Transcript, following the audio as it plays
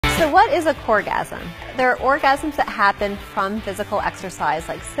So what is a coregasm? There are orgasms that happen from physical exercise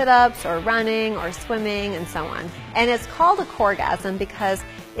like sit-ups or running or swimming and so on. And it's called a coregasm because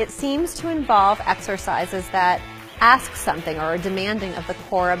it seems to involve exercises that ask something or are demanding of the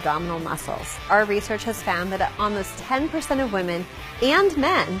core abdominal muscles. Our research has found that almost 10% of women and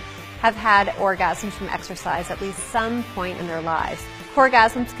men have had orgasms from exercise at least some point in their lives.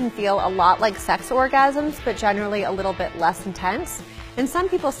 Coregasms can feel a lot like sex orgasms, but generally a little bit less intense. And some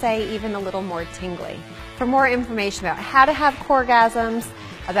people say even a little more tingly. For more information about how to have coregasms,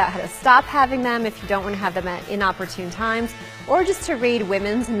 about how to stop having them if you don't want to have them at inopportune times, or just to read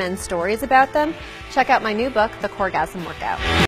women's and men's stories about them, check out my new book, The Coregasm Workout.